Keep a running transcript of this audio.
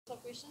For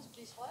questions,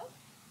 please fire.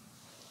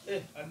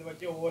 And what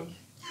you want?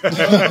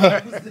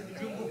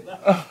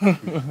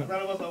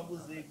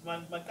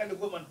 Man, kind of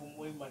go man from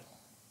way man.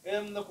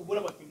 No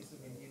kubula ba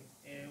 2017.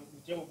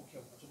 Ujeko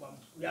kukhya kuba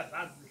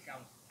uyazazi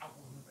zihlangu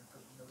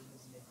akuzungaqeqesha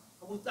nezine.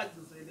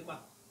 Akucacisele ba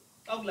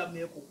xa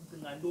kulameko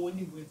ucinga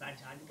ntoni wenza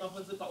njani xa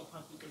fanele ba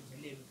uphansi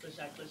uxinzelelo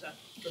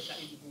xesha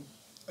elibulo.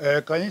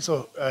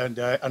 Kanyiso, and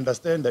I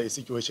understand the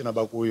situation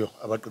abakuyo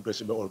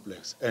abaqeqeshi be All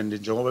Blacks, and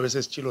njengoba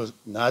besesitshilo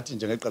nathi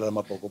njengeqela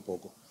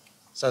lamabhokobhoko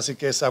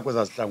sasike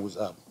sakweza zihlangu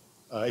zabo.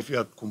 If you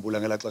yakhumbula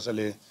ngela xesha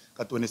le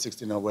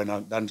ka2016 wena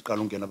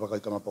ndandiqala ungena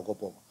phakathi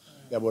kamabhokobhoko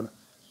yabona,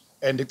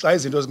 and xa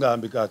izinto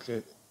zingahambi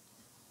kahle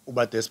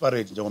uba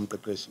desperate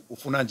njengomqeqeshi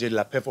ufuna nje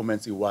la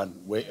performance i-one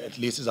where at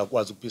least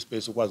izakwazi ukuphi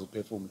space ukwazi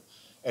ukuphefumula,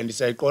 and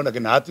siyayiqonda ke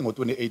nathi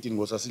ngo2018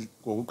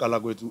 ngokuqala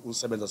kwethu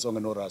usebenza sonke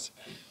noRasi.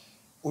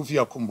 If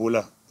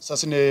uyakhumbula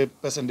sasine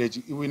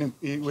percentage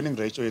winning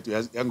ratio yethu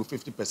yangu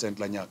 50%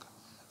 lanyaka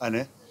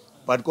ane,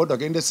 but kodwa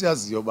ke into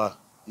esiyaziyo ba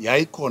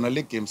yayikhona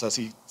le game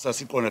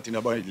sasiqonda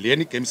thina ba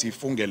leni game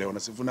siyifungele yona,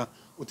 sifuna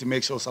uthi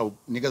make sure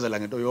sawunikezela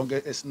ngento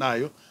yonke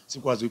esinayo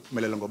sikwazi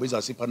ukuphumelela ngoba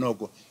izasipha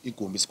noko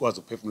igumbi sikwazi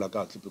ukuphefumula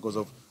kahle, because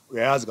of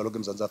uyayazi kaloku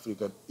eMzantsi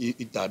Afrika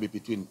idabi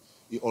between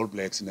i-All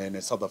Blacks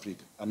ne South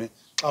Africa ane.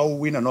 Xa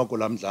uwina noko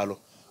la mdlalo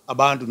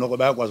abantu noko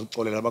bayakwazi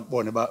ukuxolela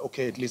bakubone ba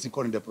okay at least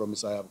ikhona into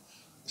epromise yabo.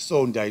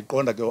 So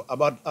ndiyayiqonda ke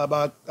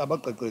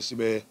abaqeqeshi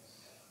be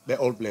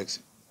All Blacks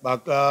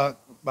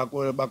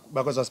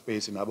bakweza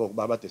space nabo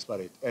baba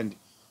desperate, and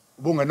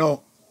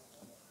ubungeno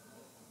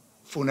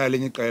funa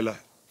elinye iqela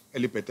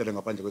elibhetele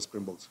ngaphandle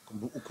kweSpringboks.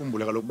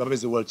 Ukhumbule kaloku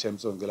babezi world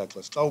champions ngela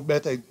xesha. Xa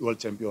ubetha i-world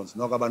champions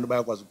noko abantu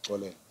bayakwazi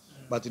ukuxolela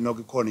bathi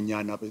noko ikhona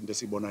inyani apha into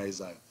esibonayo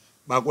ezayo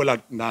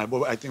bakwela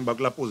nabo. I think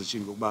bakula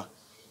position ngokuba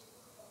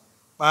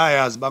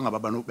bayazi bangaba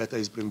banokubetha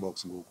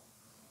iSpringboks ngoku,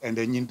 and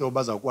enye into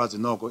bazawukwazi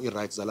noko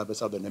i-rights zalapha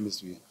eSouthern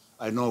Hemisphere.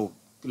 I know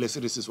kule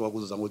series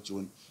siwakuzo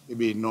zangoJune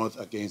ibe North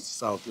against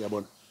South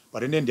yabona,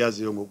 but into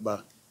endiyaziyo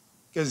ngokuba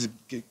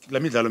kule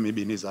midlalo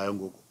emibini izayo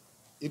ngoku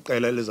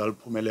iqela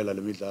elizaliphumelela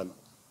le midlalo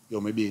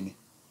yomibini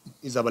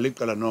izaba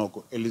liqela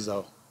noko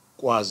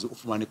elizakwazi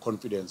ufumana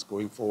i-confidence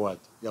going forward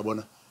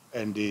yabona,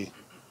 and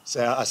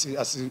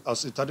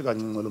asithathi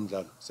kancinci lo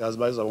mdlalo. Siyazi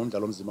uba izaba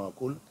umdlalo omzima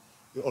kakhulu.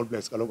 I-All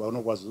Blacks kaloku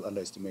awunokwazi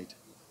u-underestimate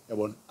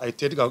yabona.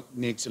 Ayithethi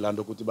kaninzi laa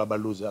nto ukuthi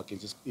babalose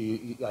against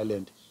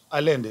i-Ireland.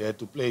 Ireland had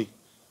to play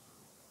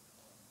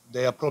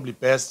their probably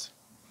best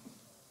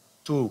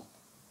 2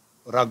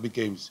 rugby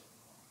games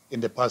in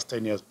the past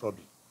 10 years,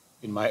 probably,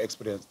 in my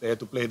experience. They had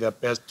to play their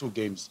best 2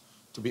 games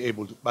to be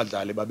able to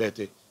badlale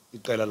babethe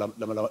iqela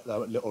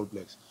le All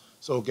Blacks.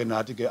 So ke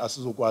nathi ke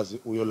asizokwazi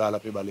uyolala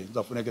apha ebaleni,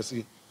 kuzafuneka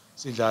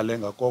sidlale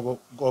ngakoko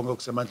konke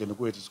okusemandleni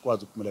kwethu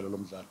sikwazi ukuphumelela lo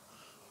mdlalo,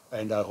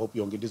 and I hope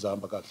yonke into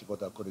izahamba kahle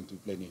kodwa according to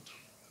plan yethu.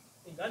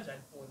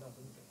 Inganjani khona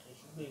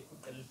ngomqeqeshi ube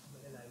iqela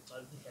eliphumelelayo xa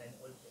lidlala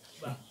ne-All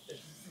Blacks ba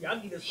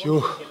sihambile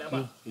Sure. sonke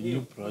laba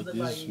You brought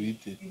this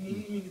with it.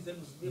 imini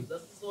zemizimba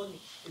zasisonke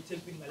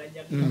eThekwini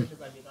ngalanyaka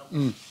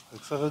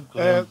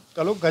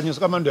Kaloku kanye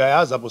sikamando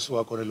uyayazi apho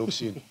suka khona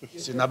elokishini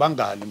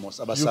sinabangani mos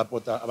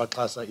abasupporta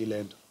abaxhasa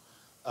ilento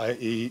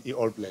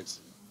i-All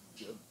Blacks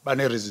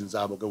bane-reasons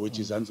zabo ke which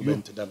is anzube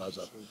ndithetha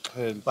ngazo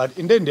apha, but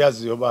into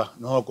endiyaziyo ba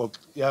noko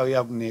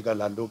iyakunika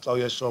laa nto xa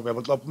uyeshop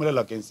yabo xa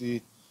uphumelela against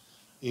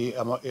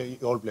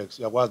i-All Blacks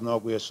uyakwazi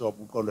noko uyeshop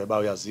uqonde uba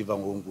uyaziva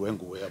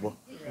nguwe yabo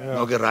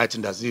noko right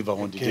ndaziva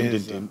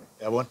ngondim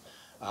yabona,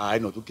 hayi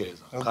not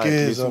ugeza at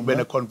least ube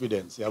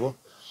ne-confidence yabo.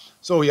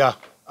 So yeah,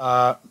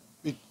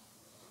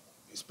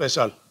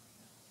 special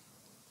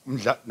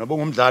noba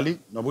ungumdlali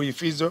noba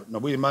uyi-physio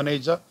noba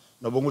uyi-manager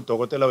noba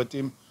ungudokotela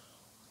we-team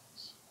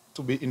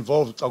to be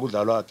involved xa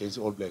kudlalwa against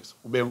All Blacks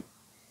ube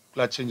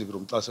kula changing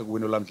room xa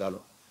sekuwina la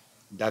mdlalo.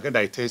 Ndake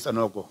ndayithesta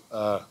noko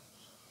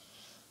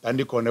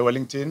ndandikhona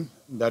eWellington,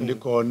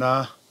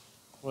 ndandikhona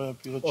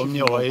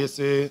omnye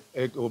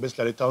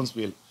obesidlala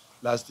eTownsville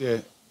last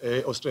year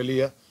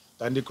eAustralia,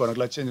 ndandikhona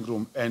kula changing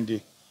room,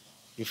 and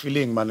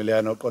i-feeling mani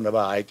leyana uqonda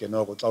ba hayi ke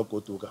noko xa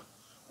ugoduka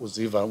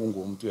uziva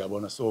ungumntu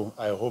yabona. So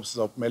I hope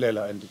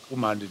sizawuphumelela, and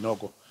kumandi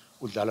noko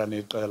udlala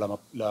neqela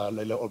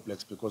le All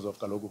Blacks because of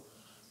kaloku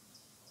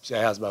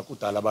siyayazi ba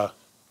kudala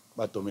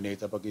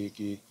badominate apha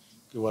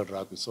ki-World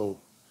Rugby. So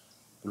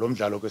kulo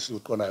mdlalo ke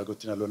siwuqondayo ke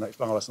thina lona if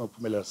bangaba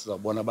sinokuphumelela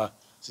sizawubona ba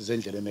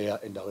sizendleleni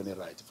eya endaweni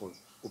right for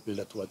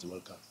ubuilda towards the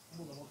World Cup.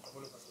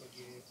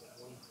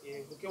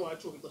 uke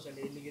watsho ixesha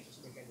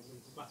lengexesha lebekade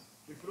uba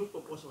befuna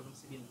ukuqoqosha wona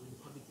umsebenzi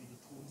we-public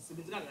 22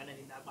 nisebenze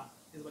kangakanani naba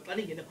ndiziba xa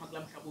ningene phaa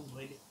kulaa mhlaba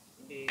ungcwele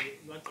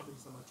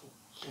niwaqabulisa amathuba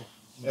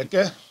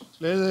ke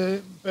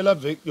phela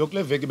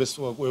yokule veki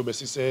besuka kuyo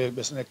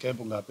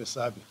besine-camp ngapha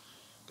eSabi,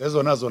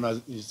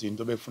 ngezona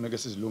izinto bekufuneka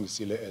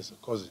sizilungisile ezo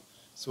because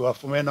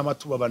siwafumene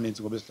amathuba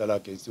amaninzi ngoba sidlala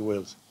against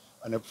i-Wales,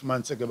 and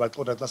kufumaniseke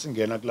baxoxa xa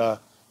singena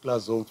kulaa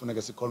zone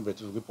funeka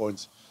siconvert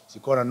kwi-points,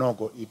 sikhona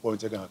noko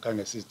ii-points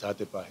ekungakhange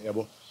sizithathe phaa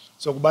yabo.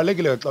 So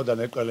kubalulekile xa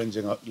udlala neqela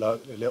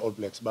njengale All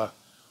Blacks ba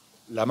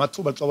la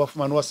mathuba xa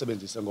wafumana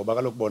uwasebenzise, ngoba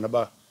kaloku bona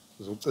ba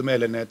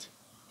uzucimele net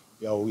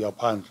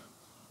uyawuphandla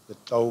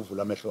xa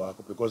uvula amehlo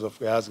akho because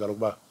of uyazi kaloku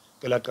uba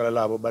kela qala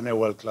labo bane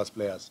world class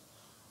players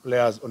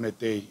on a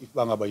day if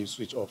bangaba you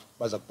switch off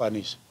baza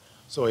kupunish.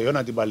 So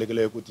yona nto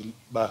ibalekeleyo ukuthi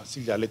ba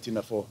sidlale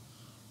thina for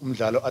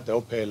umdlalo ade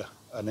uphela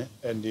ane,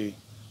 and the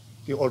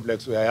All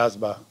Blacks uyayazi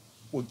ba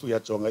uthi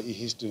uyajonga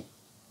history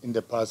in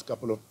the past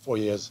couple of 4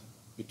 years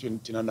between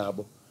thina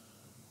nabo.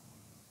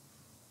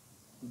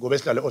 Ngobe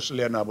sidlale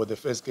Australia nabo, the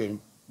first game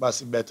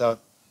basi better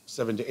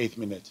 78th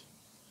minute,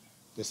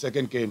 the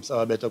second game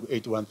sawa better ku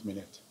 81th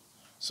minute.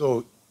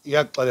 So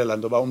iyaxelela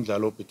nto ba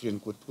umdlalo between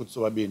kuthi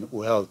sobabini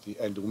healthy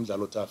and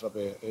umdlalo tough apha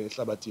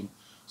ehlabathini.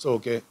 So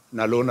ke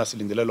nalona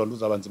silindele lona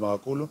uzaba nzima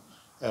kakhulu,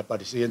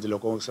 but siyenze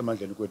lokho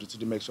kusemandleni kwethu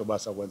ukuthi make sure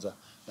basakwenza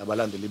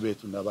nabalandeli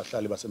bethu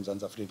nabahlali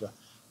baseMzantsi Afrika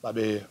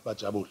babe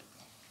bajabule.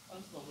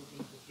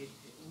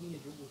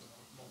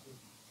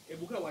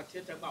 Ebuka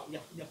wathetha kuba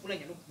uyafuna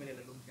njalo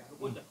ukuphumelela lo mdlalo,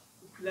 kodwa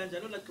uphila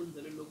njalo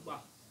laxinzelelo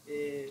lokuba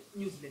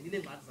New Zealand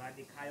inengxaki zalo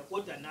ekhaya,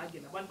 kodwa nake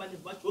nabantu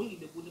baninzi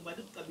bajongile kuni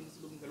bathi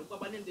uqabelisa lo mdlalo kuba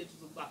banentetho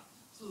zokuba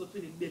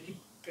sizophinde libekho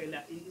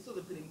iqela,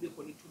 sizophinde libe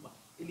khona ithuba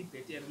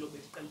elibhetere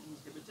lobetha iqela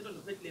iNewzealand. Bethetha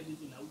nofethi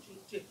levizo nawe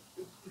uthe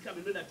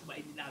mhlawumbe lona thuba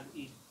elinalo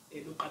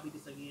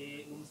loqabelisa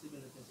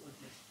ngomsebenzi All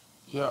Blacks.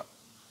 Yeah,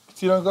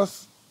 thina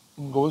kas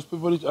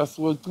ngokwesipepolish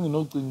asiwacingi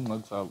nocinga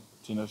ingxaki zabo,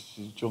 thina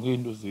sijonge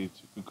into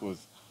zethu because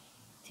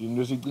thina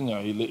into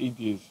esicingayo ile 8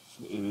 years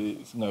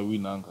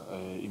singawinanga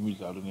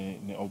imidlalo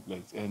ne-All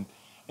Blacks, and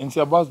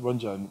siyabazi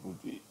banjani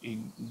ukuthi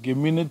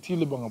ngemini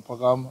ethile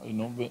bangaphakama, you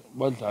know,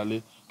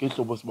 badlale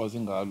ngehlobo sibazi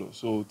ngalo.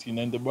 So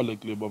thina into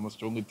ebalulekile uba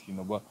masijonge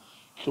thina uba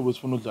ihlobo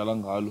esifuna udlala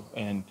ngalo,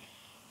 and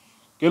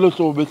ngelo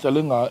hlobo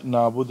bedlale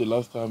nabo the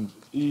last time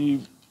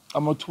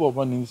amathuba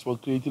amaninzi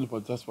siwacreatile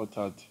but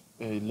asiwathathi.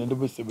 Le nto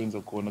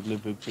besebenza khona kule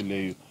veki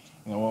leyo,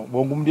 wonke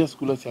umuntu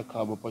uyasikula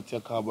siyakhaba, but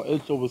siyakhaba eli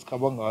hlobo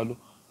sikhaba ngalo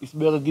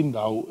isibeka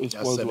kwindawo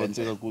esikwazi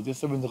uwatheka kuzo,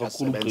 iyasebenza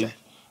kakhulu great.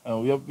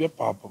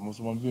 Uyabhabha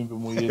mosomambimbi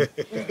emoyeni.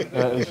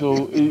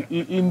 So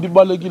into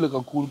ibalulekile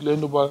kakhulu kule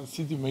nto uba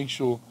sithi make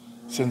sure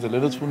senze le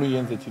nto sifuna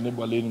uyenza thina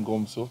ebaleni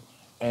ngomso,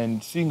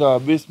 and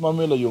singabe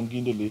simamela yonke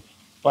into le,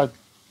 but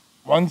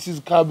once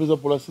sizikhabe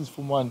ezabhola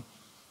sizifumane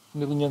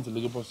funeka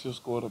unyanzeleke uba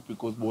siyoskora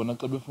because bona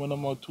xa befumana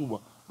amathuba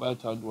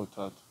bayathanda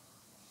uwathatha.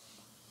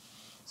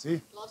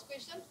 See? Last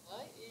question.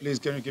 Please,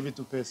 can you give it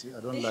to Percy?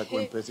 I don't like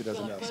when Percy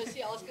doesn't ask.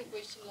 Percy, ask a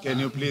question. Can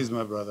you please,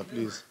 my brother,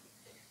 please?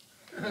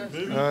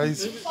 Maybe One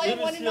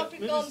in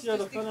Afrikaans the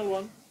to stick. final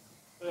one.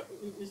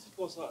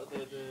 isiXhosa,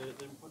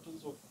 the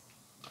importance of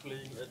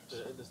playing at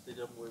the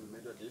stadium where we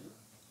made a debut.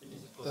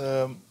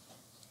 isiXhosa.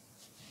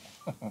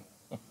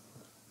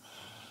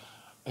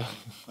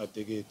 I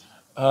take it.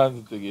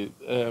 Nditeke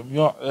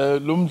yeah,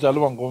 lo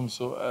mdlalo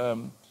wangomso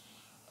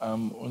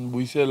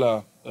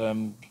undibuyisela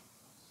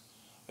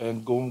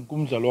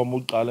kumdlalo wami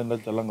wokuqala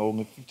endadlala ngawo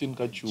nge-15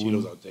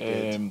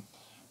 kaJune,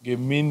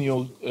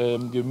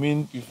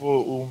 ngemini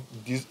before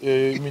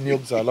imini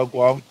yokuzala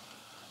kwam,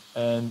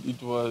 and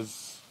it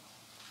was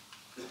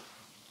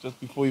just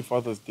before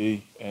iFather's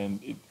Day,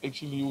 and it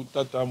actually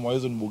utatam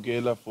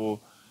wayezondibukela for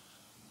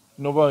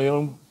noba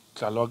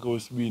umdlalo wakhe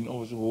wesibini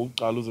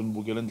ngowokuqala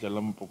uzondibukela endlela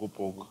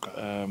amabhokobhoko.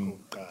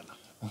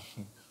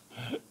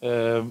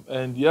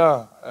 And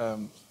yeah,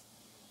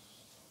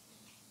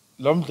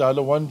 lo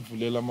mdlalo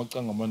wandivulela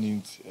amacanga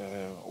amaninzi,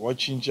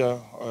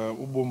 watshintsha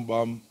ubomi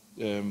bam,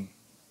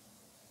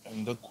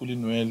 ndakhula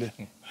inwele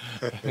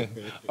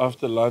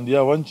after land.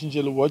 Yeah, watshintsha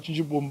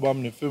ubomi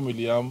bam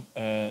nefamily yam,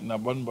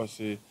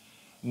 nabantu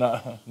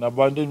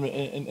nabantu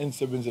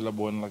endisebenzela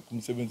bona, like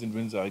umsebenzi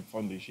endiwenzayo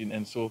foundation,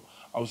 and so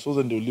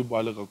awusoze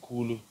ndiwulibale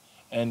kakhulu,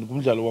 and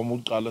ngumdlalo wam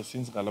wokuqala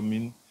since ngala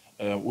mini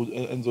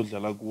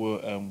endizodlala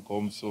kuwo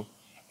ngomso,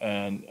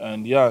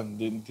 and yeah,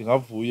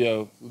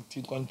 ndingavuya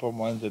uThixo andipha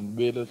amandla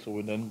ndibele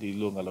hlobo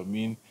ndandilo ngala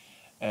mini,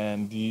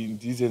 and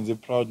ndizenze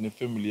proud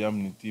nefamily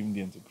yam neteam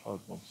ndiyenze proud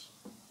ngomso.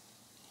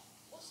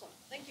 Awesome.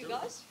 Thank you,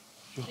 guys.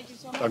 Thank you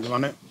so much. Thank you,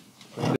 Mane.